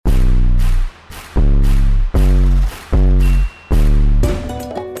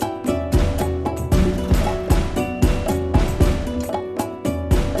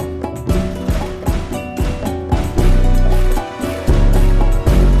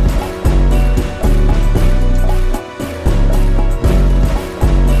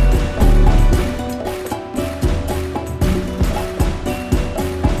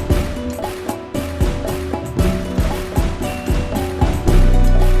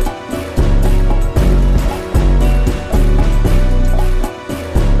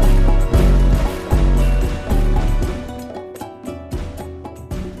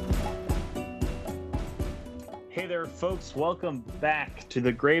folks. Welcome back to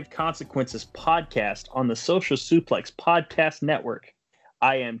the Grave Consequences podcast on the Social Suplex Podcast Network.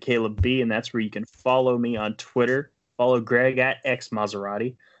 I am Caleb B, and that's where you can follow me on Twitter. Follow Greg at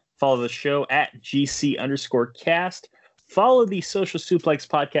XMaserati. Follow the show at GC_cast. Follow the Social Suplex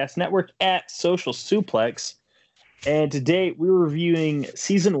Podcast Network at Social Suplex. And today we're reviewing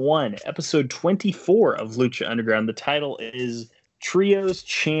Season 1, Episode 24 of Lucha Underground. The title is Trios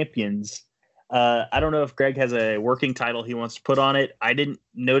Champions. I don't know if Greg has a working title he wants to put on it. I didn't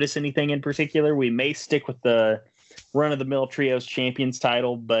notice anything in particular. We may stick with the run-of-the-mill Trios Champions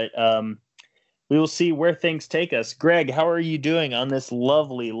title, but we will see where things take us. Greg, how are you doing on this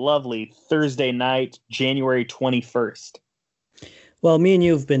lovely, lovely Thursday night, January 21st? Well, me and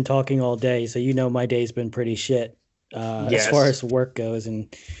you have been talking all day, so you know my day's been pretty shit as far as work goes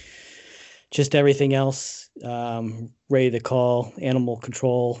and just everything else. Ready to call animal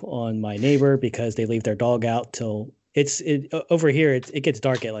control on my neighbor because they leave their dog out till over here. It gets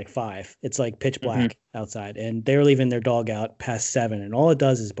dark at like 5. It's like pitch black outside, and they're leaving their dog out past 7, and all it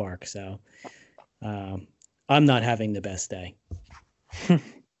does is bark. So I'm not having the best day.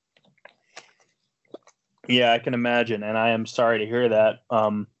 Yeah, I can imagine, and I am sorry to hear that.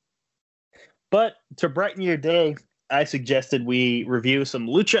 But to brighten your day, I suggested we review some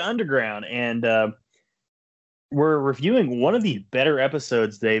Lucha Underground, and we're reviewing one of the better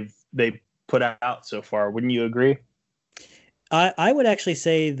episodes they've put out so far. Wouldn't you agree? I would actually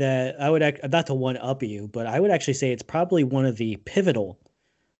say that not to one up you, but I would actually say it's probably one of the pivotal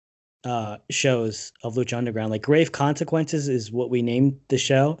shows of Lucha Underground. Like Grave Consequences is what we named the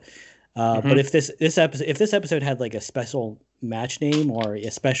show. But if this episode had like a special match name or a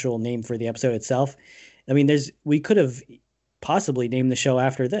special name for the episode itself, I mean, we could have possibly named the show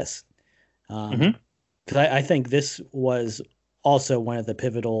after this. Because I think this was also one of the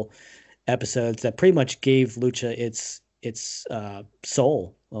pivotal episodes that pretty much gave Lucha its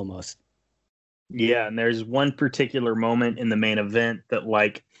soul almost. Yeah, and there's one particular moment in the main event that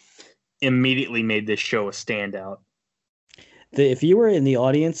like immediately made this show a standout. If you were in the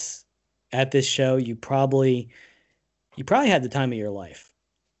audience at this show, you probably had the time of your life,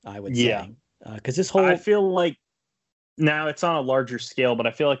 I would say. Yeah. Because this whole... I feel like now it's on a larger scale, but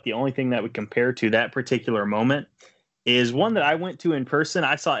I feel like the only thing that would compare to that particular moment is one that I went to in person.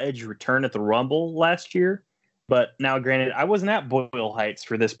 I saw Edge return at the Rumble last year, but now granted, I wasn't at Boyle Heights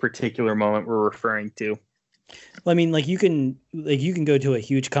for this particular moment we're referring to. Well, I mean, you can go to a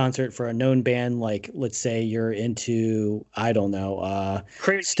huge concert for a known band, like let's say you're into, I don't know,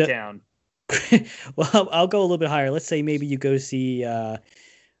 Crazy Town. Well, I'll go a little bit higher. Let's say maybe you go see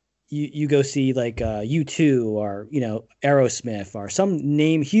you go see like U2 or Aerosmith or some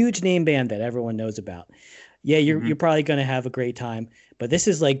huge name band that everyone knows about. Yeah, you're probably going to have a great time. But this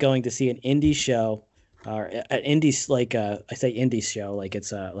is like going to see an indie show or an indie, like I say indie show, like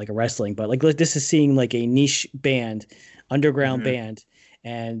it's like a wrestling, but like this is seeing like a niche band, underground band,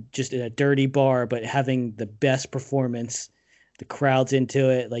 and just in a dirty bar, but having the best performance. The crowd's into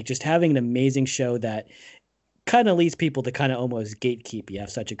it, like just having an amazing show that kind of leads people to kind of almost gatekeep. You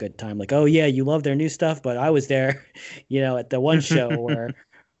have such a good time, like, oh yeah, you love their new stuff, but I was there, at the one show where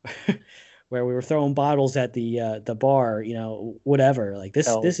we were throwing bottles at the bar, whatever. Like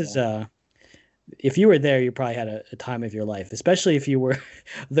this is if you were there, you probably had a time of your life, especially if you were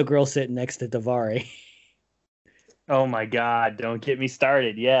the girl sitting next to Daivari. Oh my God! Don't get me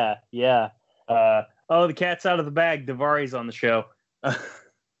started. Yeah. Oh, the cat's out of the bag. Daivari's on the show.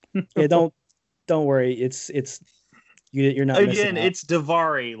 Yeah, don't worry. You're not again. It's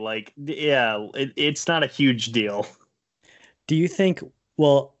Daivari. Like, yeah, it's not a huge deal. Do you think?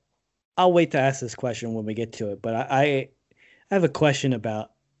 Well, I'll wait to ask this question when we get to it. But I have a question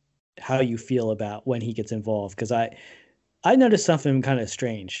about how you feel about when he gets involved, because I noticed something kind of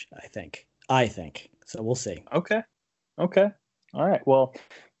strange. I think so. We'll see. Okay. All right. Well,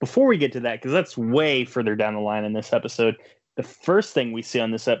 before we get to that, because that's way further down the line in this episode, the first thing we see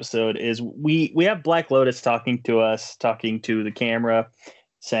on this episode is we have Black Lotus talking to the camera,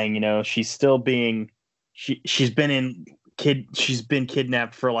 saying, she's been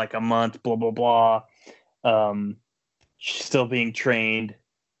kidnapped for like a month, blah blah blah. She's still being trained.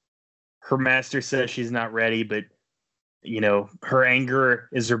 Her master says she's not ready, but her anger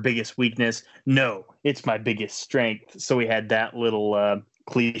is her biggest weakness. No, it's my biggest strength. So we had that little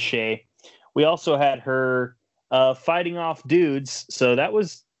cliche. We also had her fighting off dudes, so that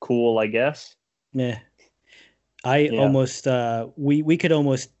was cool, I guess. Yeah. Almost we could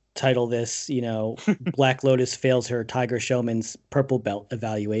almost title this, Black Lotus fails her Tiger Showman's purple belt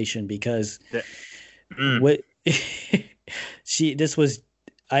evaluation, because what this was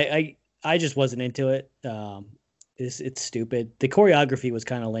I just wasn't into it. It's stupid. The choreography was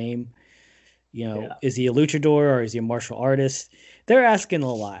kind of lame. Yeah. Is he a luchador or is he a martial artist? They're asking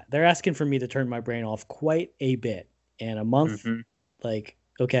a lot. They're asking for me to turn my brain off quite a bit. And a month, Mhm. like,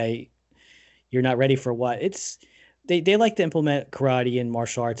 okay, you're not ready for what? They like to implement karate and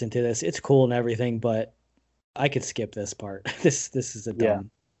martial arts into this. It's cool and everything, but I could skip this part. This is a Yeah.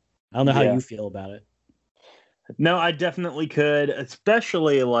 dumb. I don't know how Yeah. you feel about it. No, I definitely could,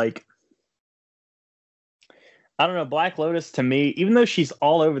 especially like I don't know, Black Lotus to me, even though she's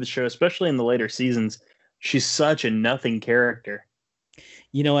all over the show, especially in the later seasons, she's such a nothing character.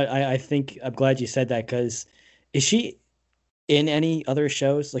 You know what? I think I'm glad you said that because is she in any other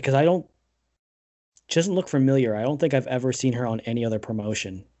shows? Like, because I don't. She doesn't look familiar. I don't think I've ever seen her on any other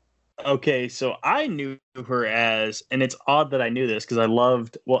promotion. Okay, so I knew her as, and it's odd that I knew this because I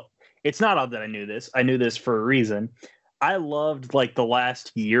loved, well, it's not odd that I knew this. I knew this for a reason. I loved like the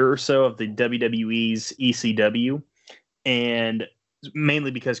last year or so of the WWE's ECW, and mainly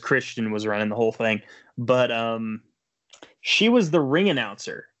because Christian was running the whole thing. But she was the ring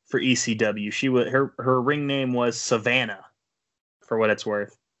announcer for ECW. She was her ring name was Savannah, for what it's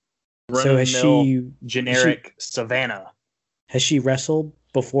worth. Run So of the mill generic Savannah. has she wrestled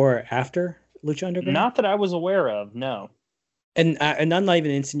before or after Lucha Underground? Not that I was aware of. No. And I'm not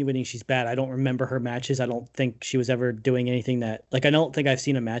even insinuating she's bad. I don't remember her matches. I don't think she was ever doing anything that like I don't think I've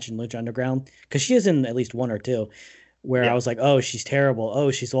seen a match in Lucha Underground because she is in at least one or two where I was like, oh, she's terrible.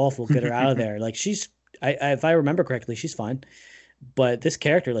 Oh, she's awful. Get her out of there. Like if I remember correctly, she's fine. But this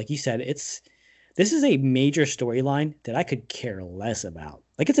character, like you said, this is a major storyline that I could care less about.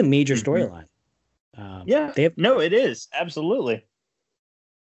 Like it's a major storyline. Yeah, no, it is absolutely.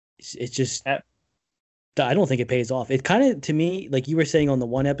 It's just I don't think it pays off. It kind of to me, like you were saying on the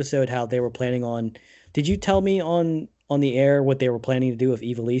one episode, how they were planning on. Did you tell me on the air what they were planning to do with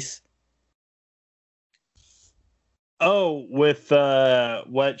Ivelisse? Oh, with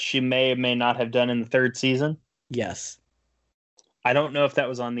what she may or may not have done in the third season? Yes. I don't know if that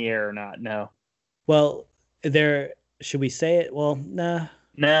was on the air or not. No. Well, should we say it? Well, nah.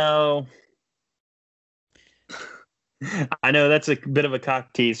 No. I know that's a bit of a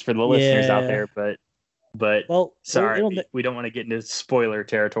cock tease for the listeners out there, but well, sorry, we don't want to get into spoiler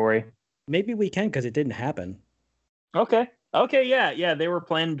territory. Maybe we can because it didn't happen. Okay, yeah, they were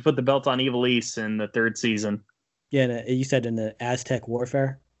planning to put the belt on Ivelisse in the third season. Yeah, you said in the Aztec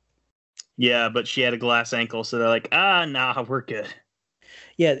Warfare. Yeah, but she had a glass ankle, so they're like, nah, we're good.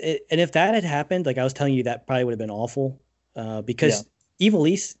 Yeah, and if that had happened, like I was telling you, that probably would have been awful. Because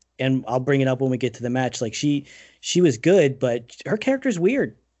Ivelisse, and I'll bring it up when we get to the match. Like she was good, but her character is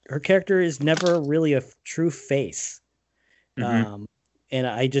weird. Her character is never really a true face. And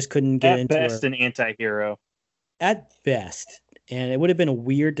I just couldn't get into her. At best, an anti-hero. At best. And it would have been a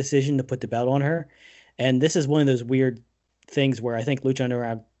weird decision to put the belt on her. And this is one of those weird things where I think Lucha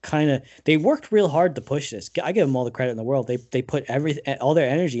Underground they worked real hard to push this. I give them all the credit in the world. They put all their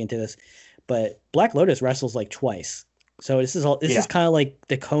energy into this. But Black Lotus wrestles like twice. So this is kind of like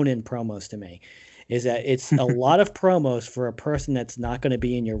the Conan promos to me. Is that it's a lot of promos for a person that's not going to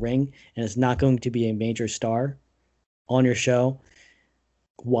be in your ring and is not going to be a major star on your show.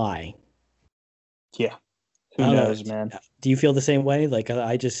 Why? Yeah. Who knows, man? Do you feel the same way? Like,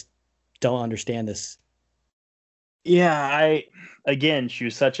 I just don't understand this. Yeah, again, she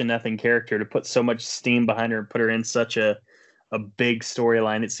was such a nothing character. To put so much steam behind her and put her in such a big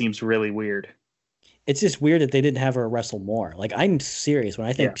storyline, it seems really weird. It's just weird that they didn't have her wrestle more. Like, I'm serious when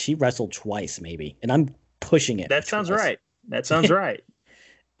I think she wrestled twice, maybe, and I'm pushing it. That sounds right. That sounds right.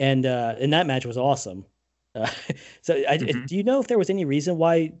 And that match was awesome. Do you know if there was any reason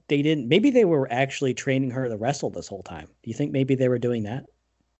why they didn't? Maybe they were actually training her to wrestle this whole time. Do you think maybe they were doing that?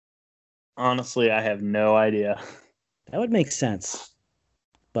 Honestly, I have no idea. That would make sense.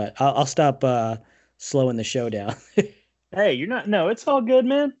 But I'll stop slowing the show down. Hey, you're not. No, it's all good,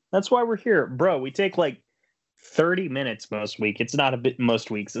 man. That's why we're here, bro. We take like 30 minutes most week. It's not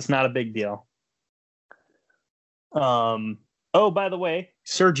most weeks. It's not a big deal. Oh, by the way,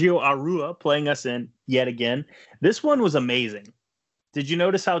 Sergio Arua playing us in yet again. This one was amazing. Did you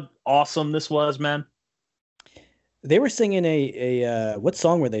notice how awesome this was, man? They were singing a what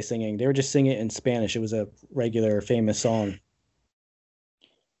song were they singing? They were just singing it in Spanish. It was a regular famous song.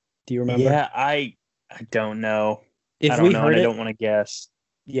 Do you remember? Yeah, I don't know. If I don't know, and I don't want to guess.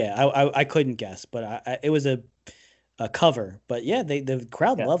 Yeah, I couldn't guess, but it was a cover. But yeah, the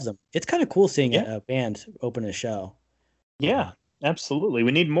crowd loves them. It's kind of cool seeing a band open a show. Yeah, absolutely.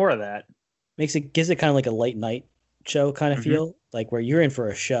 We need more of that. Gives it kind of like a late night show kind of feel, like where you're in for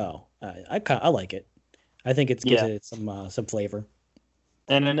a show. I like it. I think it gives it some flavor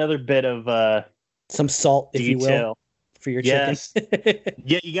and another bit of some salt, if you will. for your chicken. Yes.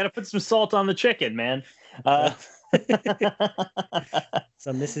 Yeah, you got to put some salt on the chicken, man. So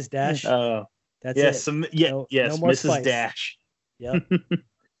Mrs. Dash, Oh, that's yes, it. yes, No more Mrs. spice. Dash. Yep.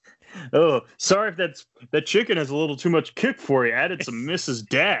 Oh, sorry if that chicken has a little too much kick for you. Added some Mrs.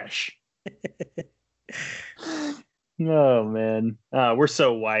 Dash. Oh man, we're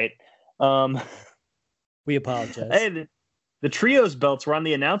so white. We apologize. Hey, the trios belts were on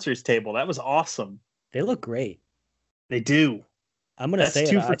the announcers table. That was awesome. They look great. They do. I'm gonna That's say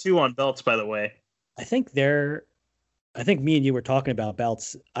 2 for 2 on belts, by the way. I think me and you were talking about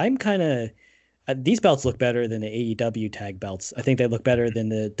belts. I'm kind of these belts look better than the AEW tag belts. I think they look better than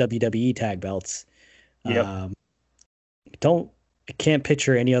the WWE tag belts. Yep. I can't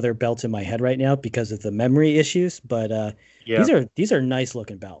picture any other belts in my head right now because of the memory issues, but these are nice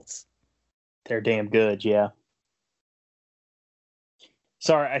looking belts. They're damn good, yeah.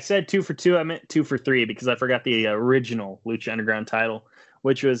 Sorry, I said 2 for 2. I meant 2 for 3 because I forgot the original Lucha Underground title,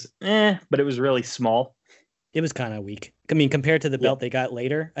 which was but it was really small. It was kind of weak. I mean, compared to the belt they got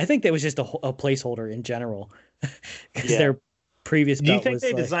later, I think that was just a placeholder in general. Because their previous belt was. Do you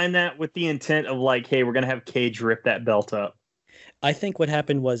think they designed that with the intent of like, hey, we're gonna have Cage rip that belt up? I think what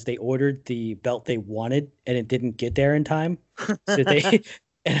happened was they ordered the belt they wanted and it didn't get there in time. So they,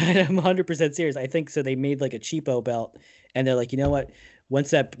 and I'm 100% serious. I think so. They made like a cheapo belt, and they're like, you know what?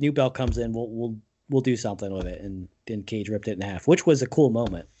 Once that new belt comes in, we'll do something with it. And then Cage ripped it in half, which was a cool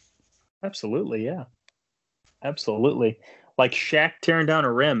moment. Absolutely, yeah. Absolutely. Like Shaq tearing down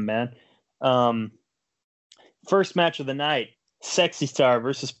a rim, man. First match of the night, Sexy Star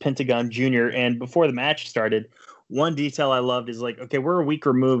versus Pentagon Jr. And before the match started, one detail I loved is like, okay, we're a week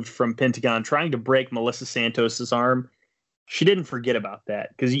removed from Pentagon trying to break Melissa Santos's arm. She didn't forget about that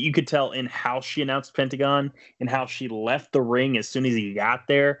because you could tell in how she announced Pentagon and how she left the ring as soon as he got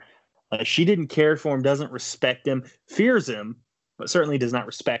there. She didn't care for him, doesn't respect him, fears him, but certainly does not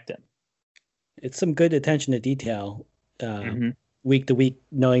respect him. It's some good attention to detail week to week,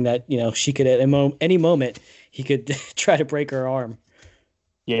 knowing that, she could at any moment, he could try to break her arm.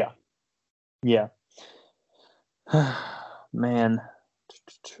 Yeah. Yeah. Man,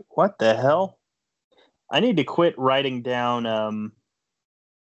 what the hell? I need to quit writing down.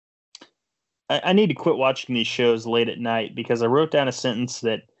 I need to quit watching these shows late at night because I wrote down a sentence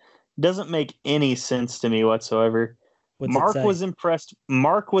that doesn't make any sense to me whatsoever. Mark was impressed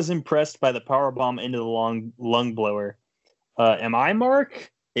by the powerbomb into the lung blower. Am I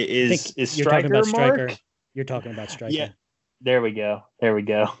Mark? Is Stryker Mark? Stryker. You're talking about Stryker. Yeah. There we go.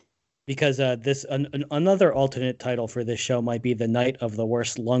 Because this another alternate title for this show might be the Night of the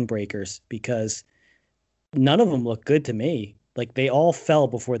Worst Lung Breakers, because none of them look good to me. Like they all fell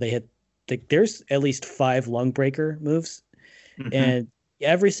before they hit. There's at least 5 lung breaker moves, and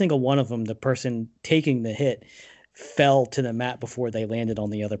every single one of them, the person taking the hit fell to the mat before they landed on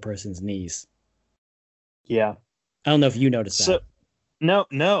the other person's knees. Yeah. I don't know if you noticed that.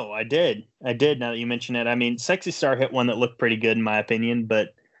 No, I did. Now that you mention it. I mean, Sexy Star hit one that looked pretty good in my opinion,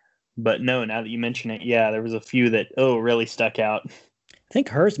 but no, now that you mention it, yeah, there was a few that really stuck out. I think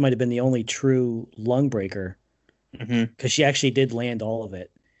hers might have been the only true lung breaker because she actually did land all of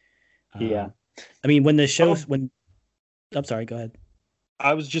it. Yeah. I mean, when the show's I'm sorry, go ahead.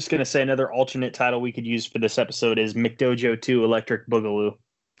 I was just going to say another alternate title we could use for this episode is McDojo 2 Electric Boogaloo.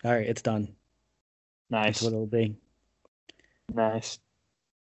 All right, it's done. Nice. That's what it'll be. Nice.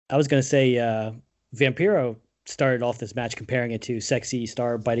 I was going to say Vampiro started off this match comparing it to Sexy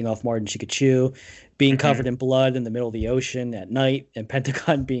Star biting off more than she could chew, being covered in blood in the middle of the ocean at night, and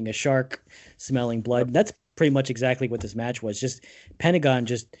Pentagon being a shark smelling blood. That's pretty much exactly what this match was. Just Pentagon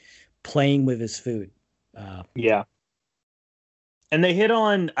just playing with his food. Yeah. And they hit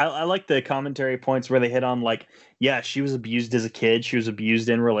on, I like the commentary points where they hit on like, yeah, she was abused as a kid. She was abused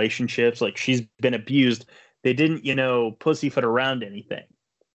in relationships. Like she's been abused. They didn't, pussyfoot around anything.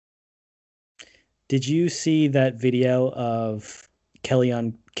 Did you see that video of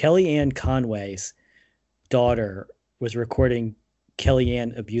Kellyanne Conway's daughter was recording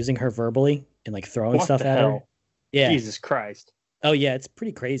Kellyanne abusing her verbally and like throwing stuff at her? Yeah. Jesus Christ. Oh yeah, it's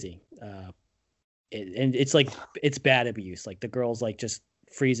pretty crazy. And it's like it's bad abuse. Like the girl's like just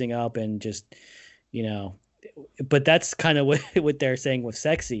freezing up and just, but that's kind of what they're saying with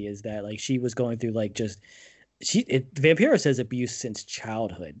Sexy is that like she was going through like just Vampiro says abuse since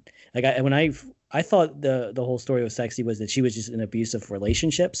childhood. Like I thought the whole story with Sexy was that she was just in abusive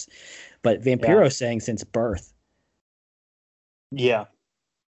relationships, but Vampiro's saying since birth. Yeah.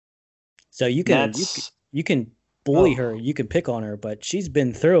 So you can bully her, you can pick on her, but she's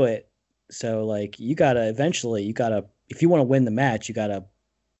been through it. So like you gotta if you want to win the match, you gotta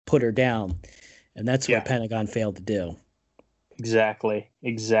put her down, and that's what Pentagon failed to do. Exactly.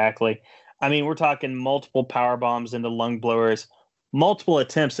 I mean, we're talking multiple power bombs into lung blowers, multiple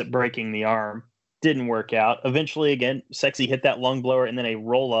attempts at breaking the arm. Didn't work out. Eventually, again, Sexy hit that lung blower and then a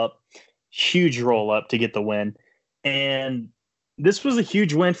roll up, huge roll up to get the win. And this was a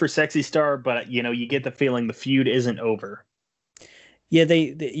huge win for Sexy Star, but you get the feeling the feud isn't over. Yeah,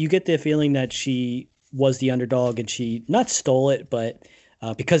 you get the feeling that she was the underdog and she not stole it, but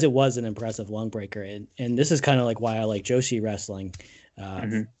because it was an impressive lung breaker. And this is kind of like why I like Joshi wrestling.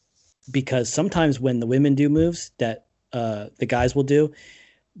 Mm-hmm. Because sometimes when the women do moves that the guys will do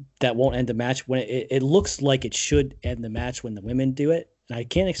that won't end the match, when it looks like it should end the match when the women do it. And I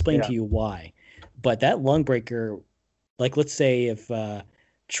can't explain to you why, but that lung breaker, like let's say if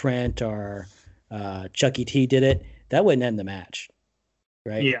Trent or Chucky T did it, that wouldn't end the match.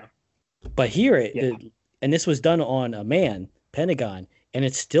 Right. Yeah. But here and this was done on a man, Pentagon, and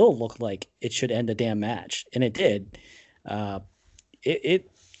it still looked like it should end a damn match, and it did. I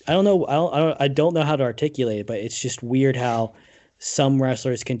don't know. I don't know how to articulate it, but it's just weird how some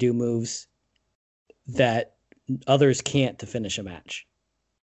wrestlers can do moves that others can't to finish a match,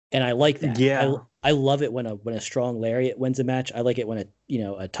 and I like that. Yeah. I love it when a strong lariat wins a match. I like it when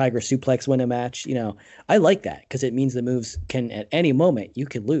a tiger suplex win a match. I like that because it means the moves can at any moment you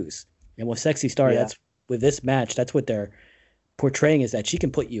could lose. And with Sexy Star, that's with this match, that's what they're portraying, is that she can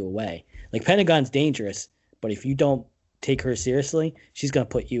put you away. Like Pentagon's dangerous, but if you don't take her seriously, she's gonna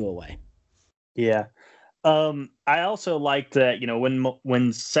put you away. Yeah. I also liked that,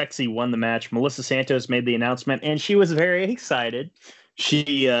 when Sexy won the match, Melissa Santos made the announcement and she was very excited.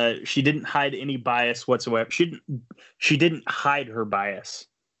 She didn't hide any bias whatsoever. She didn't hide her bias.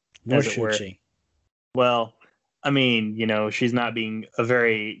 Nor should she. Well, I mean, she's not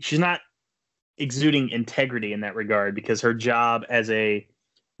exuding integrity in that regard, because her job as a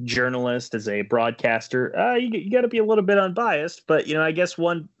journalist, as a broadcaster, you got to be a little bit unbiased. But I guess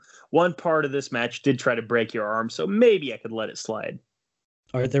one part of this match did try to break your arm, so maybe I could let it slide.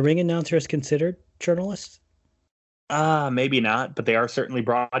 Are the ring announcers considered journalists? Maybe not, but they are certainly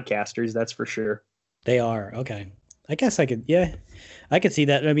broadcasters, that's for sure. They are. Okay. I guess I could see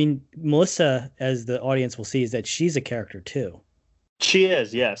that. I mean, Melissa, as the audience will see, is that she's a character too. She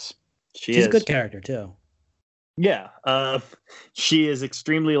is, yes. She's a good character too. Yeah. She is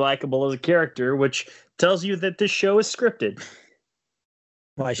extremely likable as a character, which tells you that this show is scripted.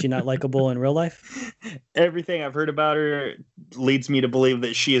 Why is she not likable in real life? Everything I've heard about her leads me to believe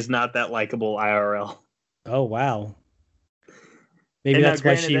that she is not that likable IRL. Oh, wow. Maybe that's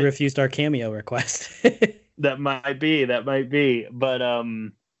why she refused our cameo request. That might be. But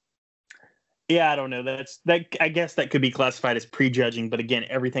yeah, I don't know. I guess that could be classified as prejudging. But again,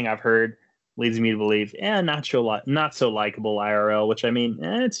 everything I've heard leads me to believe, not so likable IRL. Which, I mean,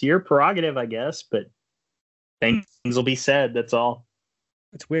 it's your prerogative, I guess. But things will be said. That's all.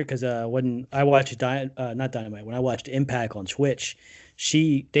 It's weird because when I watched not Dynamite, when I watched Impact on Twitch,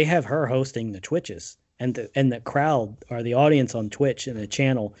 they have her hosting the Twitches. And the crowd, or the audience on Twitch and the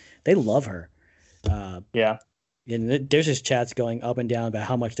channel, they love her. Yeah. And there's just chats going up and down about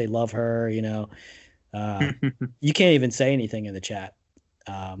how much they love her. You can't even say anything in the chat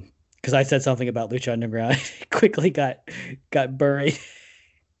because I said something about Lucha Underground. Quickly got buried.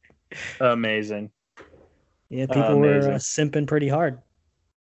 Amazing. Yeah, people were simping pretty hard.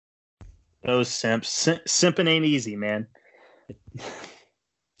 Those simps. Simping ain't easy, man.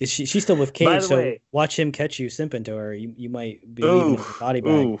 She's still with Cage, so watch him catch you simping to her. You might be leaving a body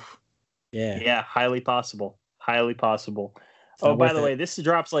bag. Oof. Yeah, highly possible. Oh, by the way, this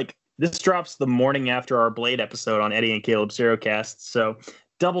drops the morning after our Blade episode on Eddie and Caleb Zerocast. So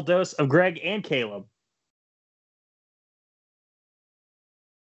double dose of Greg and Caleb.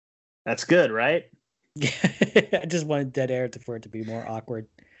 That's good, right? I just wanted dead air for it to be more awkward.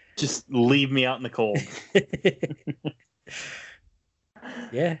 Just leave me out in the cold.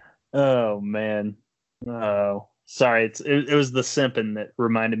 Yeah. Oh man. Oh, sorry. It was the simping that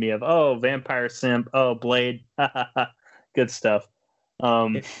reminded me of. Oh, Vampire Simp. Oh, Blade. Good stuff.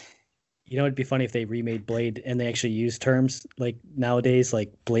 It'd be funny if they remade Blade and they actually use terms like nowadays,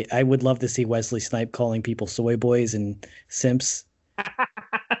 like Blade. I would love to see Wesley Snipes calling people soy boys and simps.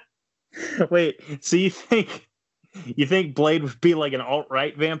 Wait, so you think Blade would be like an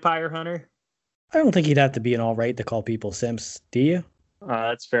alt-right vampire hunter? I don't think he'd have to be an alt-right to call people simps. Do you?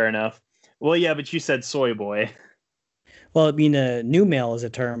 That's fair enough. Well, yeah, but you said soy boy. Well, I mean, new male is a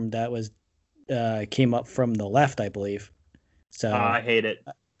term that was came up from the left, I believe. So I hate it.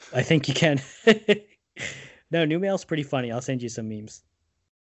 I think you can. No, new male's pretty funny. I'll send you some memes.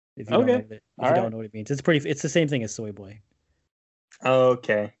 If you don't know what it means, it's the same thing as soy boy.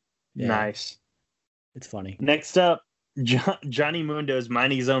 Okay. Yeah. Nice. It's funny. Next up, Johnny Mundo's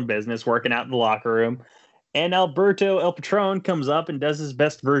minding his own business, working out in the locker room. And Alberto El Patron comes up and does his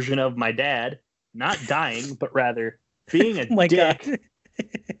best version of my dad, not dying, but rather being a Oh my dick, God.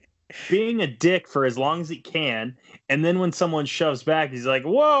 being a dick for as long as he can. And then when someone shoves back, he's like,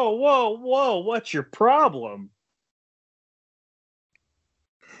 whoa, whoa, whoa, what's your problem?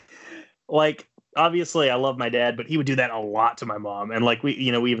 Like, obviously I love my dad, but he would do that a lot to my mom. And like we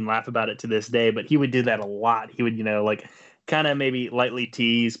even laugh about it to this day, but he would do that a lot. He would, like kind of maybe lightly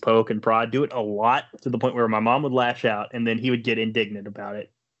tease, poke, and prod, do it a lot to the point where my mom would lash out and then he would get indignant about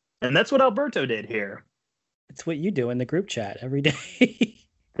it. And that's what Alberto did here. It's what you do in the group chat every day.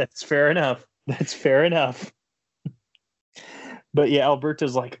 That's fair enough. That's fair enough. But yeah,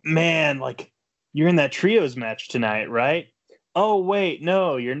 Alberto's like, man, like you're in that trios match tonight, right? Oh, wait,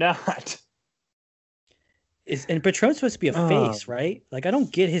 no, you're not. And Patron's supposed to be a face, right? Like, I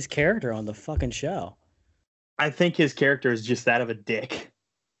don't get his character on the fucking show. I think his character is just that of a dick.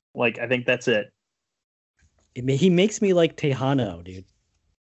 Like, I think that's it. He makes me like Tejano, dude.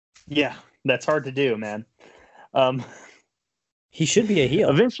 Yeah, that's hard to do, man. He should be a heel.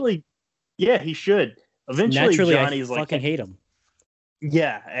 Eventually, yeah, he should. Eventually, Naturally, Johnny's I fucking hate him.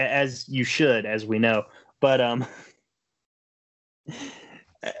 Yeah, as you should, as we know. But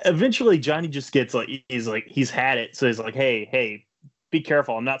eventually Johnny just gets he's had it, so he's like, hey, be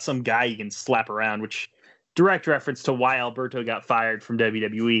careful, I'm not some guy you can slap around, which direct reference to why Alberto got fired from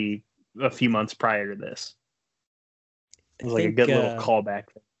WWE a few months prior to this. It was like a good little callback.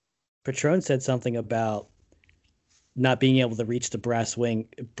 Patron said something about not being able to reach the brass ring.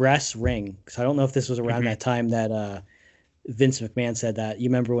 So I don't know if this was around that time that Vince McMahon said that. You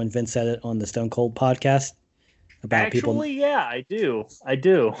remember when Vince said it on the Stone Cold podcast? About people. Yeah, I do.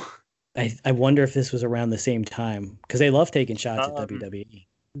 I wonder if this was around the same time because they love taking shots at WWE.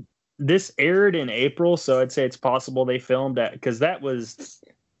 This aired in April, so I'd say it's possible they filmed that because that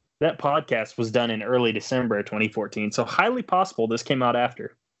podcast was done in early December of 2014. So highly possible this came out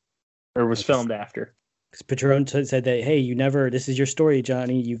after or was filmed after. Patron said that, hey, this is your story,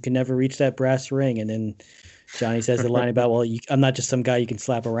 Johnny. You can never reach that brass ring. And then Johnny says the line about, well, I'm not just some guy you can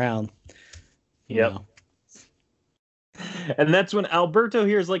slap around. Yep. Know. And that's when Alberto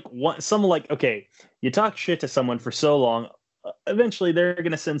hears someone like, okay, you talk shit to someone for so long, eventually they're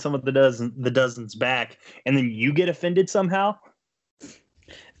going to send some of the dozens back, and then you get offended somehow.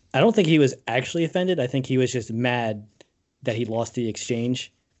 I don't think he was actually offended. I think he was just mad that he lost the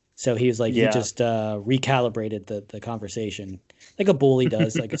exchange. So he was like, he just recalibrated the conversation like a bully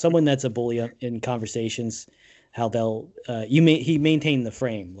does, like someone that's a bully in conversations, how they'll, he maintained the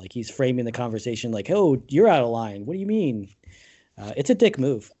frame. Like he's framing the conversation like, oh, you're out of line. What do you mean? It's a dick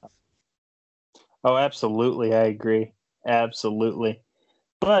move. Oh, absolutely. I agree. Absolutely.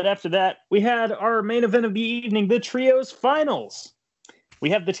 But after that, we had our main event of the evening, the Trios Finals. We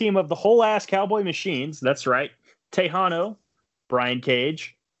have the team of the whole ass Cowboy Machines. That's right. Tejano, Brian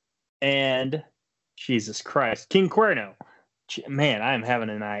Cage, and Jesus Christ, King Cuerno. Man, I am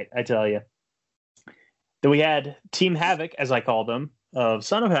having a night, I tell you. Then we had Team Havoc, as I call them, of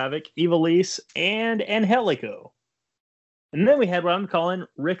Son of Havoc, Ivelisse, and Angelico. And then we had what I'm calling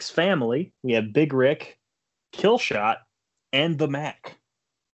Rick's family. We have Big Rick, Killshot, and the Mac.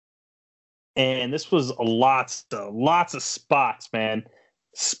 And this was lots of spots, man.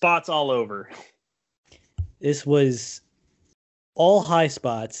 Spots all over. This was all high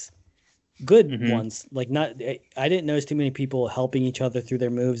spots. Good ones. Like I didn't notice too many people helping each other through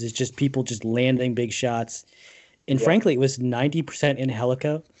their moves. It's just people just landing big shots. And frankly, it was 90%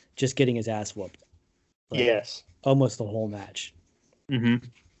 Angelico just getting his ass whooped. Like, yes. Almost the whole match. Mm-hmm.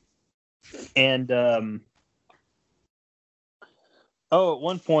 And at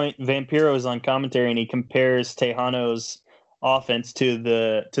one point, Vampiro is on commentary and he compares Tejano's offense to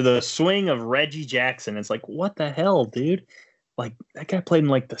the swing of Reggie Jackson. It's like, what the hell, dude? Like, that guy played in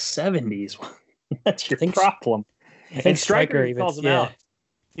like the 70s. That's your problem. I think Stryker even calls him out.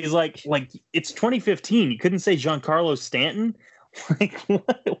 He's like it's 2015. You couldn't say Giancarlo Stanton. Like,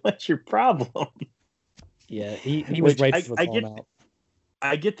 what's your problem? Yeah, he was right for calling out.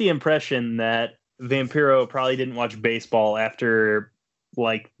 I get the impression that Vampiro probably didn't watch baseball after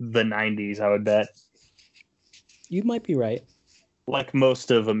like the 90s, I would bet. You might be right. Like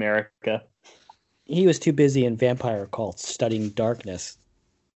most of America. He was too busy in vampire cults studying darkness.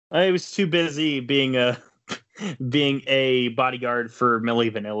 He was too busy being a bodyguard for Milli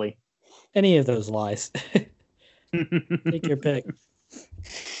Vanilli. Any of those lies. Take your pick.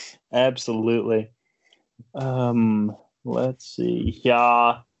 Absolutely. Let's see.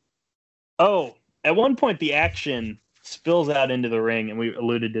 Yeah. Oh, at one point the action spills out into the ring, and we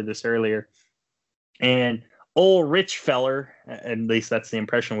alluded to this earlier. And old rich feller, at least that's the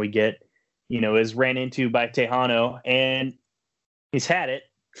impression we get, is ran into by Tejano, and he's had it.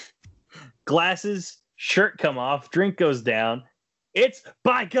 Glasses, shirt come off, drink goes down.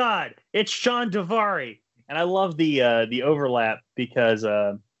 By God, it's Sean Daivari. And I love the overlap because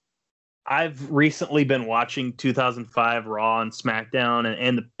I've recently been watching 2005 Raw and SmackDown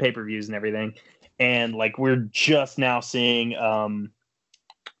and the pay-per-views and everything. And like we're just now seeing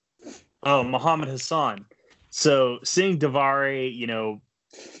Muhammad Hassan. So seeing Daivari,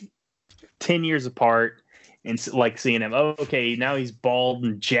 10 years apart and like seeing him, okay, now he's bald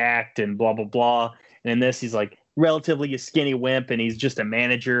and jacked and blah, blah, blah. And in this, he's like relatively a skinny wimp and he's just a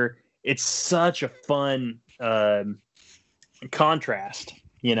manager. It's such a fun contrast,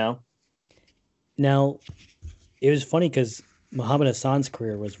 Now, it was funny because Muhammad Hassan's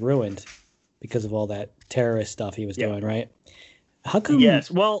career was ruined because of all that terrorist stuff he was doing, right? How come?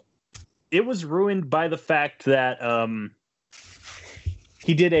 Yes. Well, it was ruined by the fact that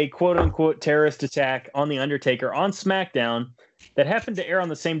he did a quote-unquote terrorist attack on The Undertaker on SmackDown that happened to air on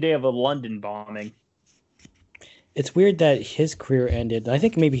the same day of a London bombing. It's weird that his career ended. I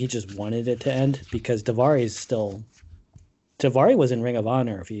think maybe he just wanted it to end because Daivari was in Ring of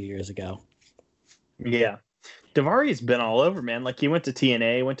Honor a few years ago. Yeah. Daivari's been all over, man. Like he went to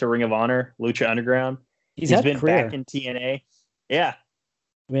TNA, went to Ring of Honor, Lucha Underground. He's been back in TNA. Yeah.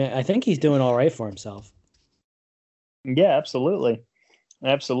 I mean, I think he's doing all right for himself. Yeah, absolutely.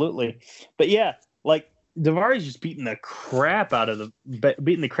 Absolutely. But yeah, like Daivari's just beating the crap out of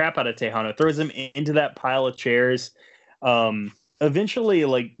Tejano, throws him into that pile of chairs. Eventually,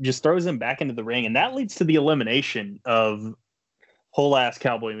 like just throws him back into the ring, and that leads to the elimination of whole ass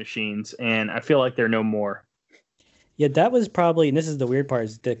Cowboy Machines, and I feel like they're no more. Yeah, that was probably, and this is the weird part,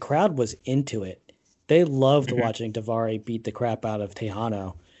 is the crowd was into it. They loved watching Daivari beat the crap out of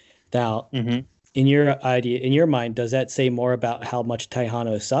Tejano. Now, in your mind, does that say more about how much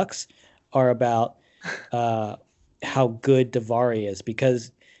Tejano sucks, or about how good Daivari is?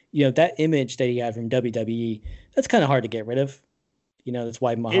 Because that image that he had from WWE, that's kind of hard to get rid of. That's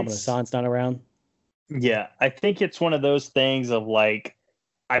why Muhammad Hassan's not around. Yeah, I think it's one of those things of like,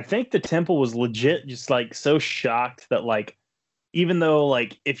 I think the Temple was legit just like so shocked that like, even though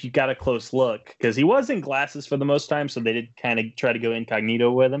like if you got a close look, because he was in glasses for the most time, so they did kind of try to go incognito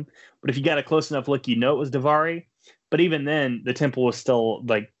with him. But if you got a close enough look, it was Daivari. But even then, the Temple was still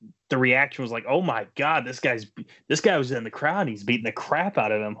like, the reaction was like, "Oh my God, this guy was in the crowd. He's beating the crap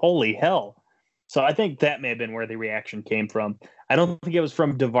out of him. Holy hell!" So I think that may have been where the reaction came from. I don't think it was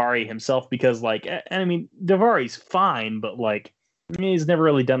from Daivari himself because, like, I mean, Daivari's fine, but like, he's never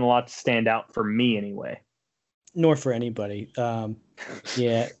really done a lot to stand out for me anyway. Nor for anybody.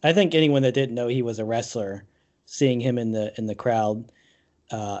 Yeah, I think anyone that didn't know he was a wrestler, seeing him in the crowd,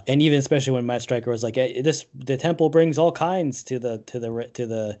 and even especially when Matt Striker was like, the Temple brings all kinds to the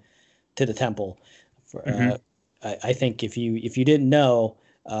Temple. I think if you didn't know,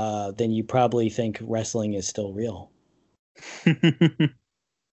 then you probably think wrestling is still real.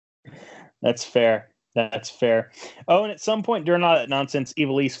 That's fair. Oh, and at some point during all that nonsense,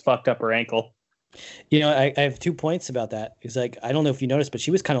 Ivelisse fucked up her ankle. I have 2 points about that. It's like, I don't know if you noticed, but she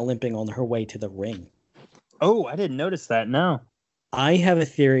was kind of limping on her way to the ring. Oh, I didn't notice that. No. I have a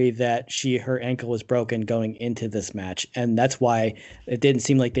theory that her ankle was broken going into this match, and that's why it didn't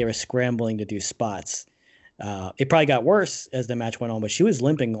seem like they were scrambling to do spots. It probably got worse as the match went on, but she was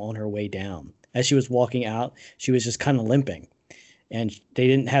limping on her way down. As she was walking out, she was just kind of limping, and they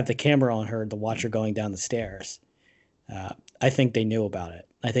didn't have the camera on her to watch her going down the stairs. I think they knew about it.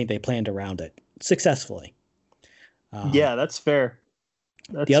 I think they planned around it successfully. Yeah, that's fair.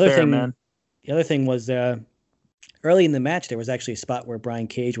 The other thing was early in the match, there was actually a spot where Brian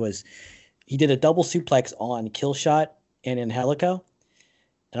Cage he did a double suplex on Killshot and Angelico.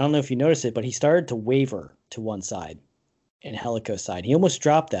 I don't know if you noticed it, but he started to waver to one side, Angelico's side. He almost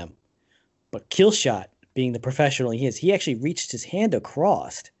dropped them. But Killshot, being the professional he is, he actually reached his hand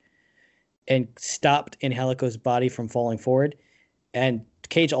across and stopped Angelico's body from falling forward. And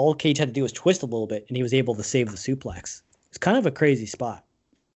all Cage had to do was twist a little bit, and he was able to save the suplex. It's kind of a crazy spot.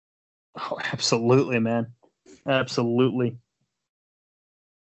 Oh, absolutely, man. Absolutely.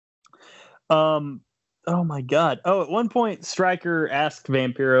 Oh my God. Oh, at one point, Stryker asked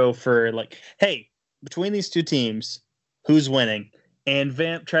Vampiro for like, "Hey, between these two teams, who's winning?" And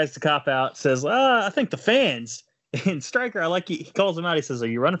Vamp tries to cop out, says, "I think the fans." And Stryker, he calls him out. He says, "Are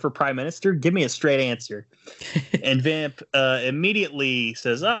you running for prime minister? Give me a straight answer." And Vamp immediately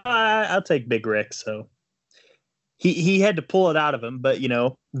says, "I'll take Big Rick." So he had to pull it out of him, but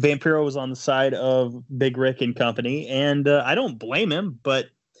Vampiro was on the side of Big Rick and company, and I don't blame him. But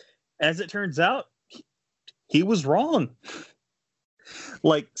as it turns out, he was wrong.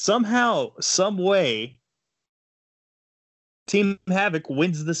 Like somehow, some way, Team Havoc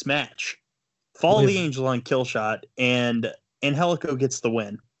wins this match. Follow the Angel on kill shot, and Angelico gets the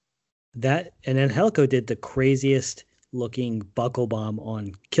win. That and Angelico did the craziest looking buckle bomb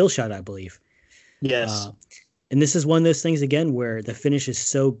on kill shot, I believe. Yes. And this is one of those things again where the finish is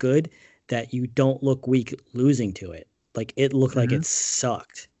so good that you don't look weak losing to it. Like it looked like it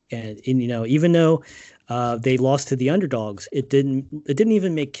sucked, and you know, even though they lost to the underdogs, it didn't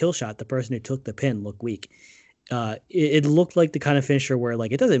even make Killshot, the person who took the pin, look weak. It looked like the kind of finisher where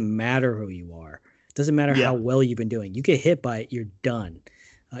like it doesn't matter who you are, it doesn't matter how well you've been doing. You get hit by it, you're done.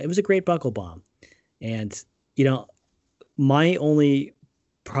 It was a great buckle bomb, and you know, my only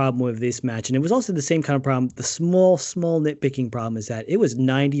problem with this match, and it was also the same kind of problem, the small nitpicking problem, is that it was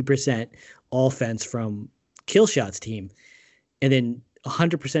 90% offense from Killshot's team, and then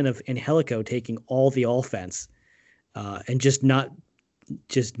 100% of Angelico taking all the offense, and just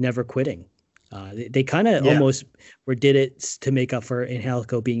never quitting. They kind of almost did it to make up for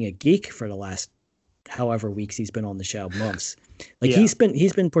Angelico being a geek for the last however weeks he's been on the show, months. Like he's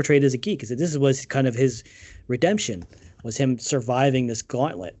been portrayed as a geek, because this was kind of his redemption, was him surviving this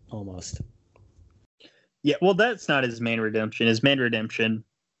gauntlet almost. Yeah, well, that's not his main redemption. His main redemption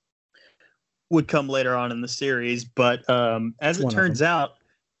would come later on in the series, but as it turns out,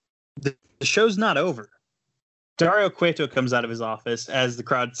 the show's not over. Dario Cueto comes out of his office as the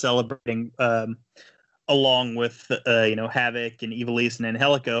crowd's celebrating, along with Havoc and Ivelisse and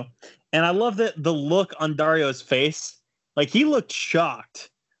Angelico. And I love that the look on Dario's face, like he looked shocked.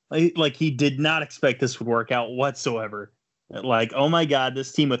 Like he did not expect this would work out whatsoever. Like, oh my God,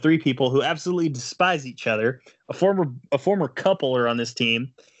 this team of three people who absolutely despise each other, a former couple are on this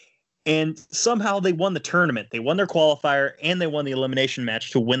team, and somehow they won the tournament. They won their qualifier and they won the elimination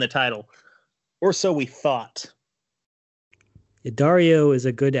match to win the title, or so we thought. Dario is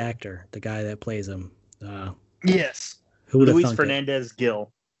a good actor, the guy that plays him. Yes, Luis Fernandez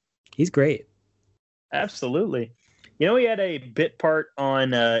Gil. He's great. Absolutely. You know, he had a bit part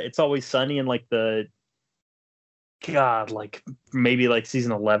on It's Always Sunny in like maybe like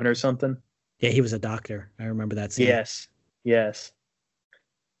season 11 or something. Yeah, he was a doctor. I remember that scene. Yes.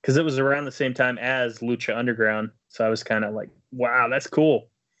 Because it was around the same time as Lucha Underground. So I was kind of like, wow, that's cool.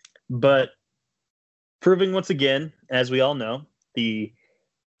 But proving once again, as we all know, the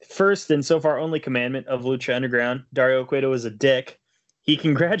first and so far only commandment of Lucha Underground, Dario Cueto is a dick. He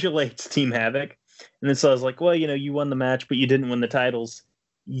congratulates Team Havoc. And then so I was like, well, you won the match, but you didn't win the titles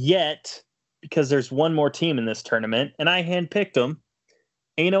yet, because there's one more team in this tournament, and I handpicked them.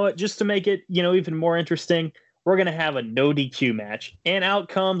 And you know what? Just to make it, even more interesting, we're going to have a no DQ match, and out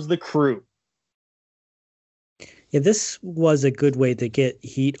comes the Crew. Yeah, this was a good way to get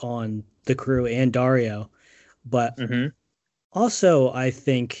heat on the Crew and Dario, but also I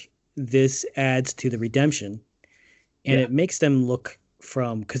think this adds to the redemption, and it makes them look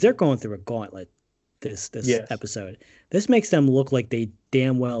because they're going through a gauntlet this episode. This makes them look like they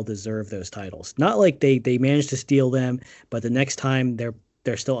damn well deserve those titles. Not like they managed to steal them, but the next time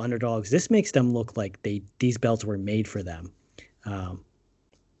they're still underdogs. This makes them look like these belts were made for them,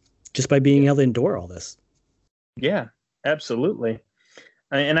 just by being able to endure all this. Yeah, absolutely.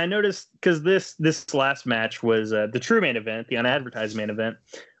 And I noticed, because this last match was the true main event, the unadvertised main event,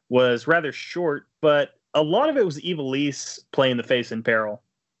 was rather short, but a lot of it was Ivelisse playing the face in peril.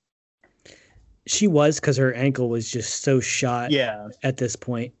 She was, because her ankle was just so shot at this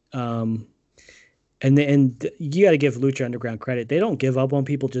point. And you got to give Lucha Underground credit. They don't give up on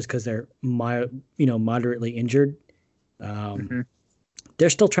people just because they're moderately injured. They're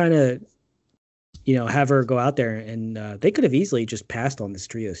still trying to have her go out there, and they could have easily just passed on this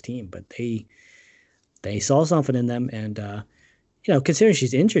trios team, but they saw something in them, and considering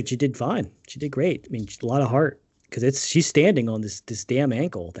she's injured, she did fine. She did great. I mean, a lot of heart, because she's standing on this damn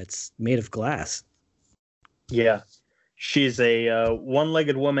ankle that's made of glass. Yeah, she's a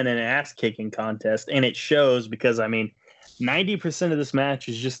one-legged woman in an ass-kicking contest, and it shows, because 90% of this match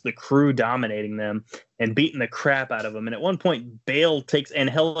is just the Crew dominating them and beating the crap out of them. And at one point, Bale takes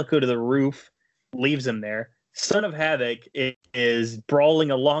Angelico to the roof, leaves him there. Son of Havoc is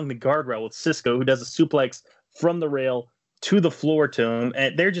brawling along the guardrail with Cisco, who does a suplex from the rail to the floor to him,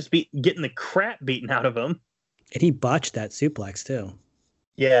 and they're just getting the crap beaten out of him. And he botched that suplex too.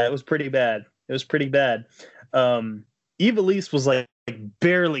 Yeah, it was pretty bad. Ivelisse was like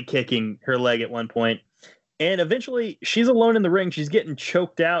barely kicking her leg at one point, and eventually she's alone in the ring. She's getting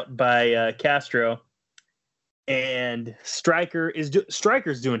choked out by Castro, and Striker's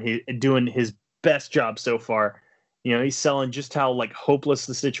doing his best job so far. He's selling just how hopeless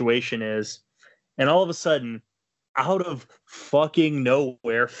the situation is, And all of a sudden, out of fucking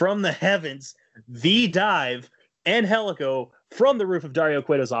nowhere, from the heavens, the Dive and Helico from the roof of Dario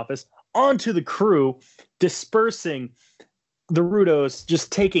Cueto's office onto the crew, dispersing the Rudos,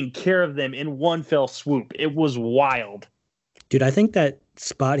 just taking care of them in one fell swoop. It was wild. Dude, I think that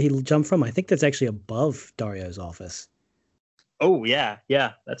spot he jumped from, I think that's actually above Dario's office. Oh, yeah.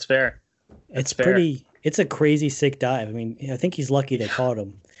 Yeah, that's fair. It's a crazy sick dive. I mean, I think he's lucky they caught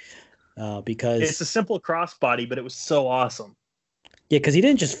him because it's a simple crossbody, but it was so awesome. Yeah, because he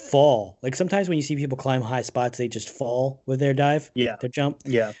didn't just fall. Like sometimes when you see people climb high spots, they just fall with their dive, their jump.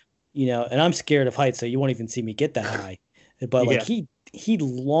 Yeah. And I'm scared of heights, so you won't even see me get that high. But like he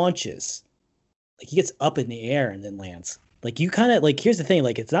launches, like he gets up in the air and then lands. Like you kind of like, here's the thing,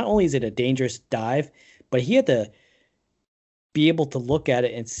 like it's not only is it a dangerous dive, but he had to be able to look at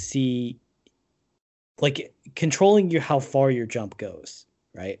it and see, like controlling how far your jump goes,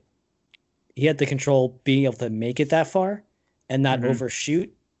 right? He had to control being able to make it that far and not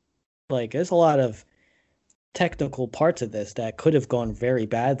overshoot. Like there's a lot of technical parts of this that could have gone very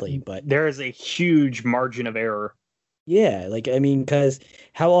badly, but there is a huge margin of error. Yeah, like I mean, because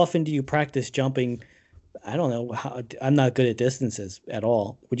how often do you practice jumping? I don't know. I'm not good at distances at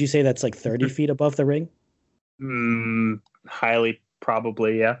all. Would you say that's like 30 feet above the ring? Highly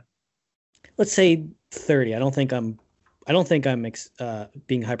probably, yeah. Let's say 30. I don't think I'm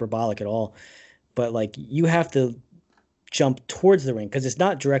being hyperbolic at all. But like you have to jump towards the ring because it's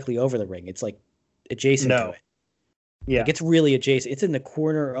not directly over the ring. It's like adjacent to it. Yeah, like, it's really adjacent. It's in the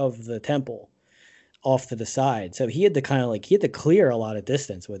corner of the temple, off to the side. So he had to clear a lot of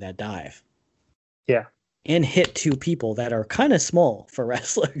distance with that dive. Yeah. And hit two people that are kind of small for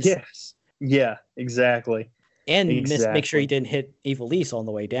wrestlers. Yes. Yeah, exactly. And make sure he didn't hit Ivelisse on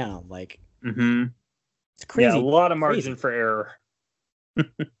the way down. Like, it's crazy. Yeah, a lot of margin for error.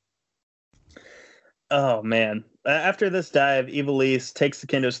 Oh, man. After this dive, Ivelisse takes the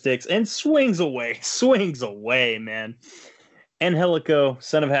kendo sticks and swings away, man. And Helico,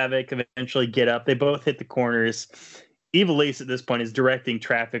 Son of Havoc, eventually get up. They both hit the corners. Ivelisse at this point is directing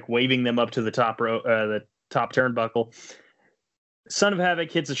traffic, waving them up to the top turnbuckle. Son of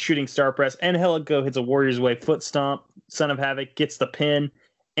Havoc hits a shooting star press, and Helico hits a Warrior's Way foot stomp. Son of Havoc gets the pin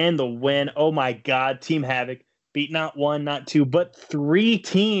and the win. Oh my God, Team Havoc beat not one, not two, but 3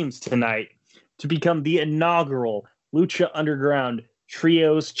 teams tonight to become the inaugural Lucha Underground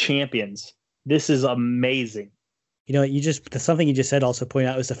Trios champions. This is amazing. You know, something you just said also pointed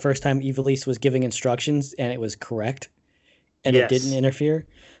out, it was the first time Ivelisse was giving instructions and it was correct and it didn't interfere.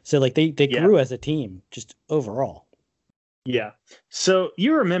 So like they grew as a team just overall. Yeah. So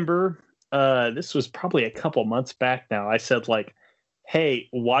you remember, this was probably a couple months back now. I said like, hey,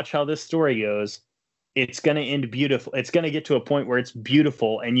 watch how this story goes. It's going to end beautiful. It's going to get to a point where it's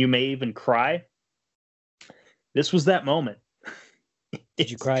beautiful and you may even cry. This was that moment.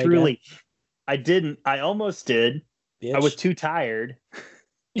 Did you cry? Truly, again? I didn't. I almost did. Bitch. I was too tired.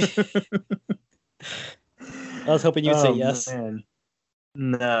 I was hoping you'd say yes. Man.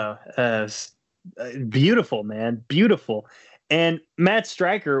 No. Beautiful, man. Beautiful. And Matt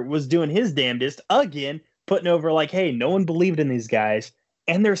Striker was doing his damnedest again, putting over like, hey, no one believed in these guys,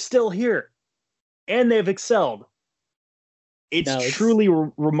 and they're still here. And they've excelled. It's truly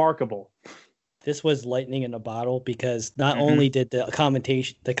remarkable. This was lightning in a bottle because not only did the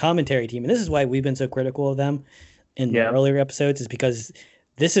commentary team, and this is why we've been so critical of them in the earlier episodes, is because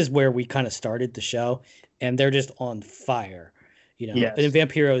this is where we kind of started the show, and they're just on fire, and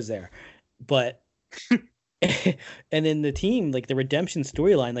Vampiro's there. But and then the team, like the redemption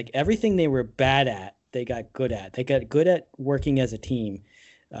storyline, like everything they were bad at, they got good at. They got good at working as a team.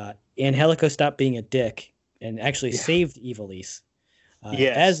 And Helico stopped being a dick and actually saved Ivelisse.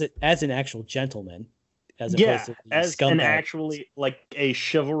 As an actual gentleman, as opposed to as scumbag. An actually like a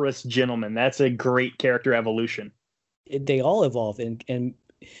chivalrous gentleman. That's a great character evolution. They all evolve, and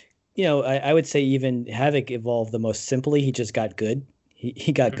I would say even Havoc evolved the most simply. He just got good.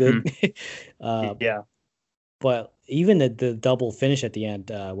 He got good. But even the double finish at the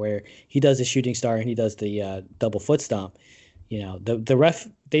end, where he does the shooting star and he does the double foot stomp. The ref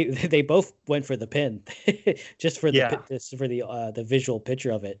they both went for the pin, just for the visual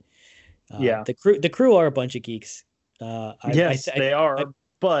picture of it. The crew are a bunch of geeks. They are.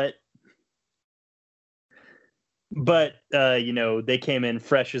 But they came in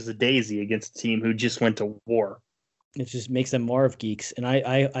fresh as a daisy against a team who just went to war. It just makes them more of geeks. And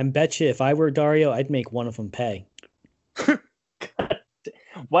I bet you if I were Dario, I'd make one of them pay.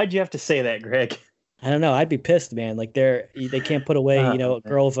 Why'd you have to say that, Greg? I don't know. I'd be pissed, man. Like they can't put away, a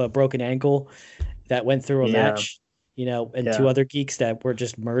girl with a broken ankle that went through a match, and 2 other geeks that were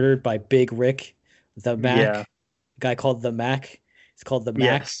just murdered by Big Rick The Mac, a guy called the Mac. It's called the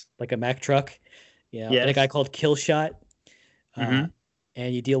Mac, Yes. like a Mac truck. Yeah, and a Yes. guy called Killshot. Mm-hmm.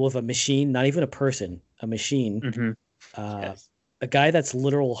 And you deal with a machine, not even a person, a machine. Mm-hmm. Uh, Yes. a guy that's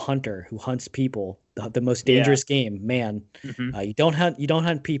literal hunter who hunts people, the most Yeah. dangerous game, man. Mm-hmm. You don't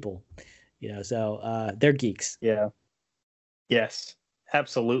hunt people, so they're geeks. Yeah. Yes.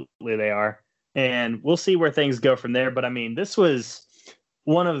 Absolutely, they are. And we'll see where things go from there. But I mean, this was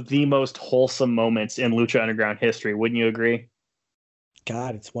one of the most wholesome moments in Lucha Underground history. Wouldn't you agree?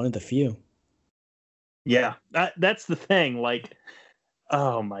 God, it's one of the few. Yeah, that's the thing. Like,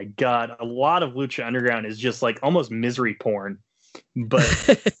 oh my God, a lot of Lucha Underground is just like almost misery porn.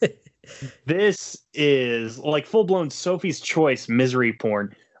 But this is like full blown Sophie's Choice misery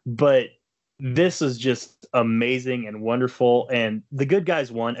porn. But this is just amazing and wonderful. And the good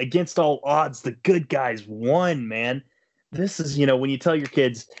guys won against all odds. The good guys won, man. This is, when you tell your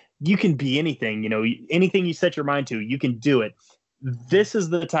kids you can be anything, anything you set your mind to, you can do it. This is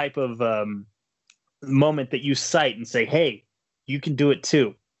the type of moment that you cite and say, hey, you can do it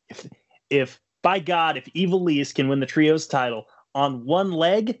too. If by God, if Evil Lise can win the trios title on one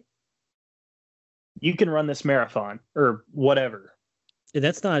leg, you can run this marathon or whatever.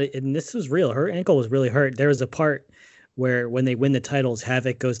 That's not, and this was real. Her ankle was really hurt. There was a part where when they win the titles,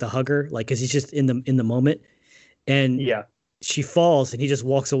 Havoc goes to hug her, like, cause he's just in the moment, and yeah, she falls and he just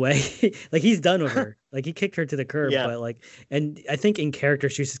walks away. Like, he's done with her. Like, he kicked her to the curb, yeah. but like, and I think in character,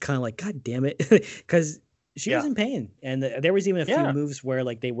 she was just kind of like, God damn it. Cause she was in pain. And there was even a few moves where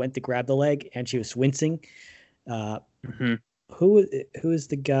like they went to grab the leg and she was wincing. Mm-hmm. Who is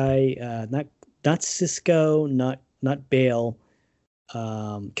the guy? Not Cisco, not Bale.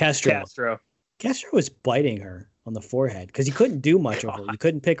 Castro was biting her on the forehead because he couldn't do much of her. You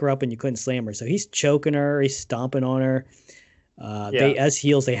couldn't pick her up and you couldn't slam her. So he's choking her, he's stomping on her. They, as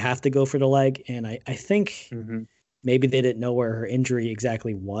heels, they have to go for the leg. And I think maybe they didn't know where her injury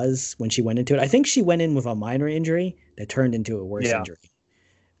exactly was when she went into it. I think she went in with a minor injury that turned into a worse injury.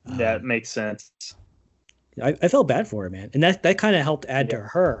 That makes sense. I felt bad for her, man. And that kind of helped add to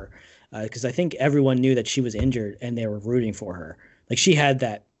her because I think everyone knew that she was injured and they were rooting for her. Like, she had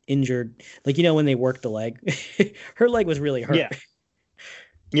that injured, like, when they worked the leg, her leg was really hurt.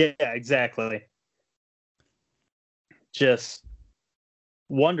 Yeah, exactly. Just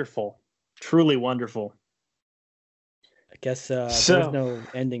wonderful, truly wonderful. I guess there was no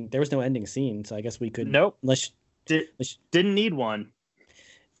ending scene, so I guess we could. Nope. Didn't need one.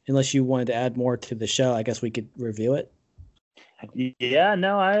 Unless you wanted to add more to the show, I guess we could review it. Yeah,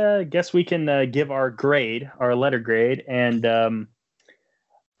 no, I guess we can give our letter grade, and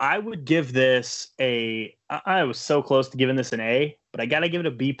I would give this I was so close to giving this an A, but I gotta give it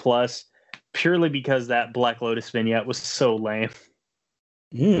a B+, purely because that Black Lotus vignette was so lame.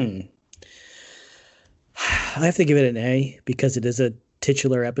 I have to give it an A because it is a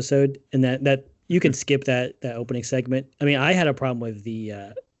titular episode, and that you can skip that opening segment. I mean, I had a problem with the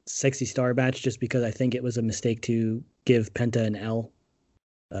Sexy Star match just because I think it was a mistake to give Penta an L.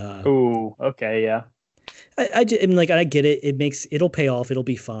 Ooh, okay, yeah. I mean, like, I get it. It'll pay off. It'll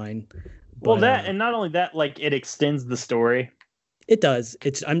be fine. But, well, and not only that, like, it extends the story. It does.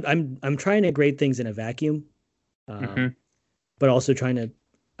 I'm trying to grade things in a vacuum, but also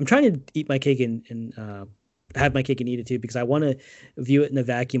I'm trying to eat my cake and have my cake and eat it too, because I want to view it in a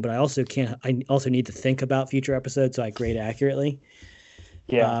vacuum, but I also can't. I also need to think about future episodes so I grade accurately.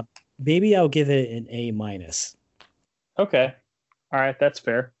 Yeah. Maybe I'll give it an A-. Okay. All right, that's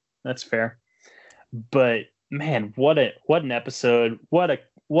fair. But man, what an episode! What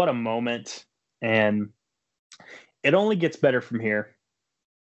a moment! And it only gets better from here.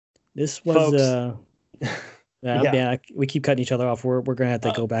 This was yeah. We keep cutting each other off. We're gonna have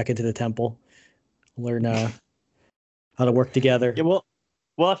to go back into the temple, learn how to work together. Yeah,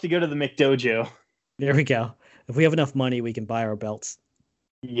 we'll have to go to the McDojo. There we go. If we have enough money, we can buy our belts.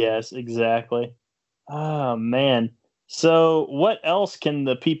 Yes, exactly. Oh man. So what else can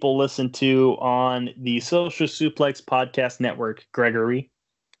the people listen to on the Social Suplex Podcast Network, Gregory?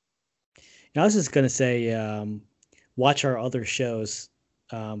 I was just going to say, watch our other shows,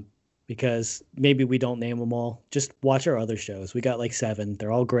 because maybe we don't name them all. Just watch our other shows. We got like 7.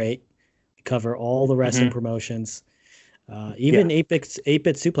 They're all great. We cover all the wrestling promotions. Even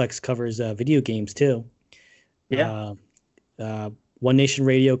 8-Bit Suplex covers video games too. Yeah. One Nation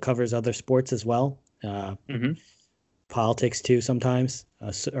Radio covers other sports as well. Politics too sometimes,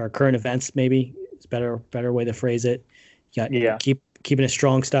 or current events maybe is better way to phrase it. Keeping a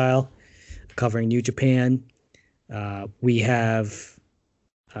strong style, covering New Japan. We have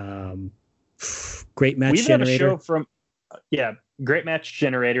Great Match Generator. We've got a show from Great Match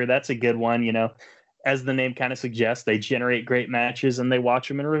Generator. That's a good one. as the name kind of suggests, they generate great matches and they watch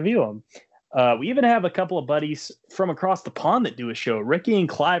them and review them. We even have a couple of buddies from across the pond that do a show, Ricky and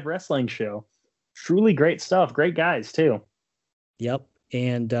Clive Wrestling Show. Truly great stuff. Great guys, too. Yep.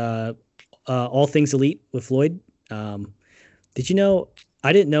 And All Things Elite with Floyd. Did you know,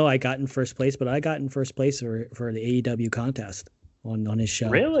 I didn't know I got in first place, but I got in first place for the AEW contest on his show.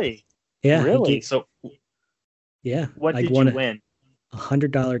 Really? Yeah. Really? Yeah. What did you win?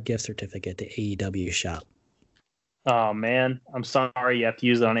 $100 gift certificate to AEW shop. Oh man, I'm sorry you have to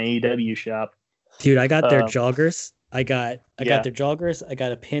use it on AEW shop. Dude, I got their joggers. I got their joggers. I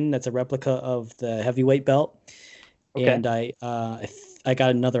got a pin that's a replica of the heavyweight belt. Okay. And I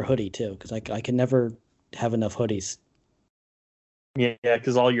got another hoodie too, because I can never have enough hoodies. Yeah,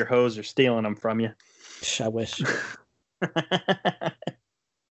 because all your hoes are stealing them from you. I wish.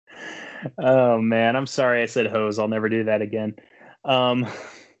 Oh man, I'm sorry I said hose. I'll never do that again.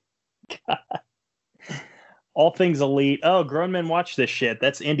 All Things Elite. Oh, Grown Men Watch This Shit.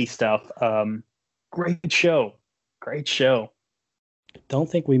 That's indie stuff. Great show. Great show. Don't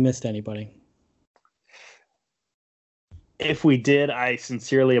think we missed anybody. If we did, I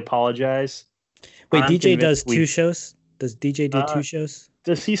sincerely apologize. Wait, DJ does 2 shows? Does DJ do 2 shows?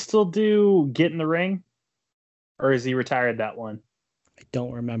 Does he still do Get in the Ring? Or is he retired that one? I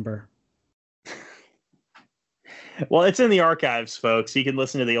don't remember. Well, it's in the archives, folks. You can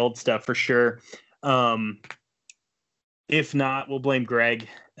listen to the old stuff for sure. If not, we'll blame Greg.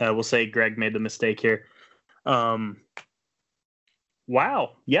 We'll say Greg made the mistake here. Wow.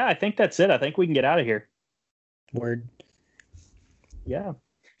 Yeah, I think that's it. I think we can get out of here. Word. Yeah.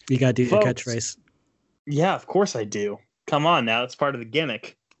 You got to do your catchphrase. Yeah, of course I do. Come on now. It's part of the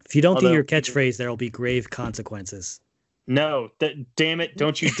gimmick. If you don't do your catchphrase, there will be grave consequences. No. Damn it.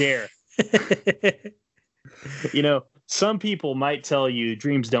 Don't you dare. You know, some people might tell you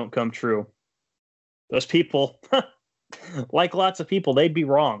dreams don't come true. Those people, like lots of people, they'd be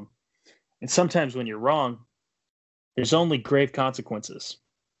wrong. And sometimes when you're wrong, there's only grave consequences.